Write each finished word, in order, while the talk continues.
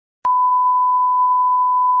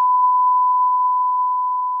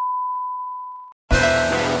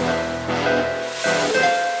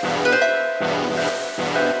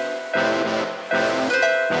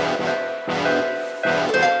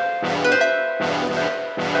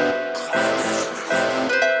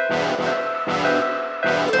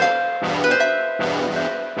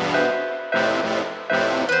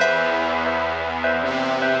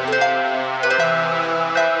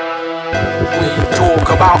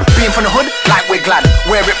about being from the hood, like we're glad.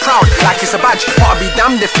 Wear it proud, like it's a badge. But I'll be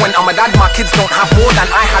damned if when I'm a dad, my kids don't have more than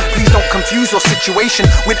I had. Please don't confuse your situation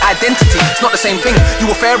with identity. It's not the same thing. You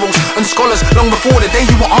were pharaohs and scholars long before the day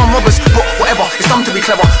you were armed robbers. But whatever, it's dumb to be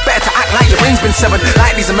clever. Better to act like your brain's been severed.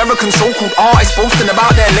 Like these American so-called artists boasting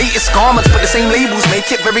about their latest garments, but the same labels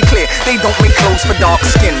make it very clear they don't make clothes for dark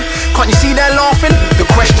skin. Can't you see they're laughing? The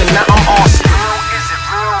question that I'm asking: is it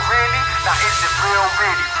real, really? Now is it real,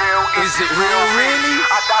 really? Real? Is it real, really?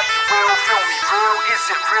 I doubt you will feel me. Real? Is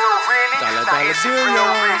it real, really? Now is it real,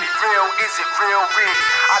 really? Real? Is it real, really?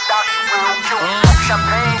 I doubt you will kill me. Pop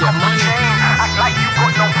champagne, pop a chain. Act like you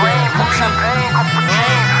got no brain. Pop champagne, pop a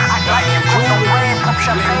chain. Act like you got no brain. Pop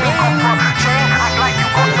champagne, pop a chain. Act like you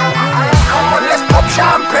got no brain. Come on, let's pop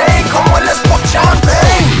champagne. Come on, let's pop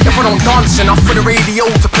champagne. If I don't dance enough for the radio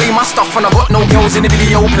to play my stuff, and I got no girls in the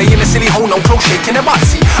video playing a silly hoe, no clothes shaking their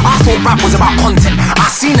buttsy. I thought rap was about content. I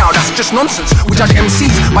see now that's just nonsense. We judge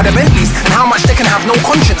MCs by their Bentleys and how much they can have no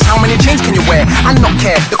conscience. How many chains can you wear and not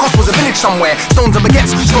care? The cost was a village somewhere. Stones and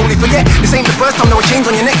baguettes, slowly forget. This ain't the first time there were chains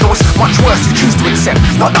on your neck. There was much worse you choose to accept.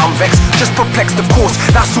 Not that I'm vexed, just perplexed of course.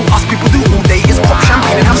 That's all us people do all day is pop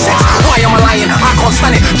champagne and have sex. Why am I lying? I can't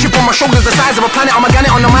stand it. Chip on my shoulders the size of a planet. I'm a gannet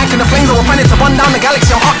on the mic and the flames of a planet to run down the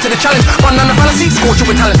galaxy. I'm up to the challenge. Run down the fallacy, scorch it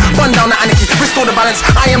with talent. Run down the anarchy, restore the balance.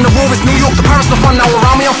 I am the rawest, New York, the Paris, the fun. Now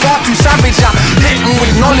around me I'm far too savage. I hit them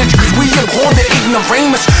with knowledge cause we abhor the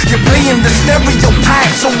ignoramus. You're playing the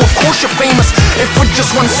stereotype, so of course you're famous. If for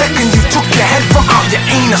just 1 second you took your head from out your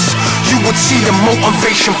anus, you would see the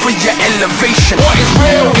motivation for your elevation. What is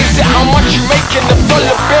real? Is it how much you make in the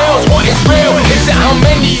dollar bills? What is real? Is it how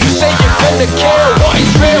many you say you're gonna kill? What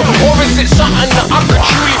is real? Or is it something that I could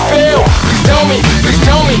truly feel? Please tell me, please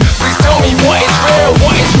tell me, please tell me what is real?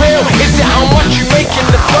 What is real? Is it how much you make in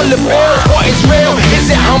the dollar bills? What is real? Is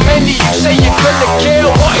it how many you say you're gonna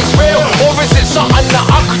kill? What is real? Or is it something that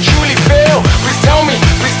I could truly feel? Please tell me,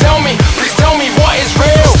 please tell me, please tell me what is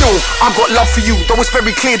real? Still, I got love for you, though it's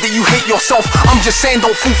very clear that you hate yourself. I'm just saying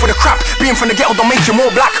don't fall for the crap. Being from the ghetto don't make you more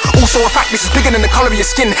black. Also a fact, this is bigger than the colour of your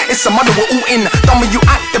skin. It's a mother we're all in. Dumber you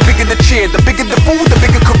act, the bigger the cheer. The bigger the fool, the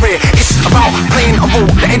bigger career. It's about playing a role,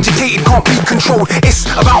 the educated can't be controlled. It's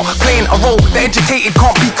about playing a role, the educated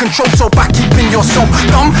can't be controlled. So by keeping yourself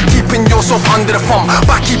dumb, keeping yourself under the thumb.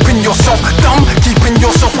 By keeping yourself dumb, keeping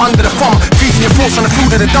yourself under the thumb. Feeding your thoughts on the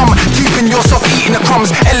food of the dumb. Keeping yourself eating the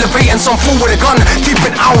crumbs. Elevating some fool with a gun.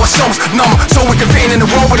 Keeping ourselves numb, so we can fit in the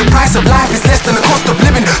world where the price of life is less than the cost of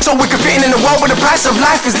living. So we can fit in the world where the price of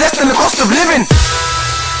life is less than the cost of living.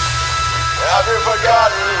 Have you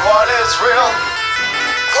forgotten what is real?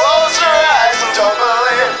 Close your eyes and don't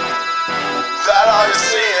believe that all you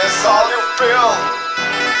see is all you feel.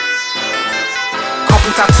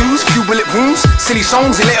 Couple tattoos, few bullet wounds, silly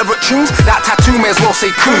songs, illiterate tunes. That tattoo may as well say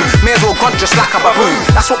coon, may as well grunt just like a baboon.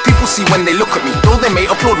 That's what people see when they look at me, though they may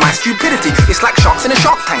applaud my stupidity. It's like sharks in a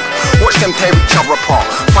shark tank. Watch them tear each other apart.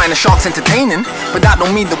 Find the sharks entertaining, but that don't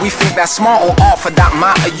mean that we think they're smart or art for that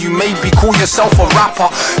matter. You maybe call yourself a rapper.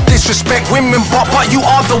 Disrespect women, but you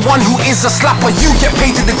are the one who is a slapper. You get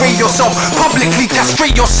paid to degrade yourself, publicly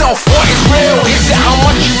castrate yourself. What is real? Is it how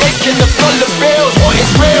much you make in the dollar bills? What is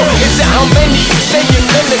real? Is it how many you say you're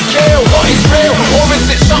gonna kill? What is real? Or is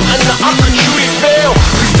it something that I could truly feel?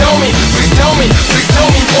 Please tell me, please tell me, please tell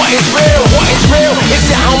me what is real? What is real? Is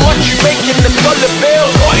it how much you make in the dollar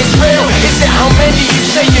bills? What is real? Is it how many you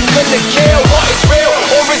say you're gonna kill? What is real?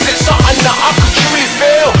 Or is it something that I could truly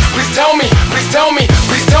feel? Please tell me, please tell me,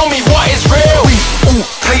 please tell me what is real? We all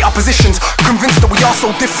play our positions, convinced that we are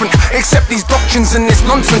so different. Accept these doctrines and this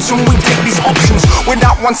nonsense, and we take these options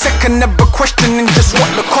without 1 second ever questioning just what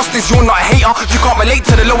the cost is. You're not a hater, you can't relate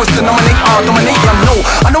to the lowest denominator. Dominator, no,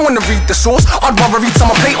 I don't wanna read the source. I'd rather read some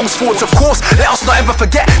of Plato's thoughts. Of course, let us not ever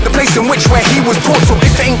forget the place in which where he was taught. So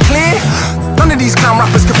if it ain't clear, none of these clown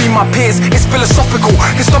rappers could be my peers. It's philosophical,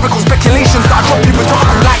 historical speculations that I drop you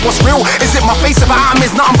rhetorical. Like what's real? Is it my face? If an atom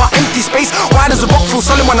is nothing but empty space, why does a rock feel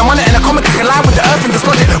solid when I'm on it? And a comic can collide with the earth and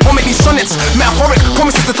dislodge it. What make these sonnets metaphoric?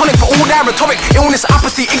 Promises the tonic for all their rhetoric. Illness,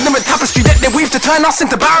 apathy, ignorant tapestry that they weave to turn us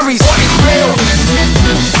into Barrys. What is real?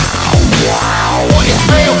 What is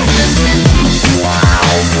real?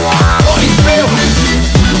 What is real?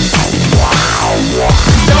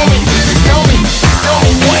 Tell me, tell me, tell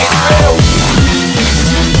me what is real?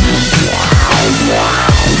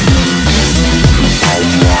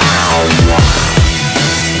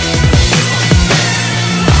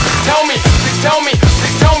 Tell me, please tell me,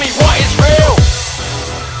 please tell me what is real?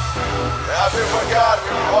 Have you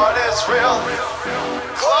forgotten what is real?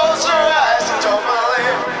 Close your eyes and don't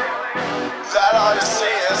believe that all you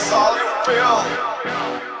see is all you feel.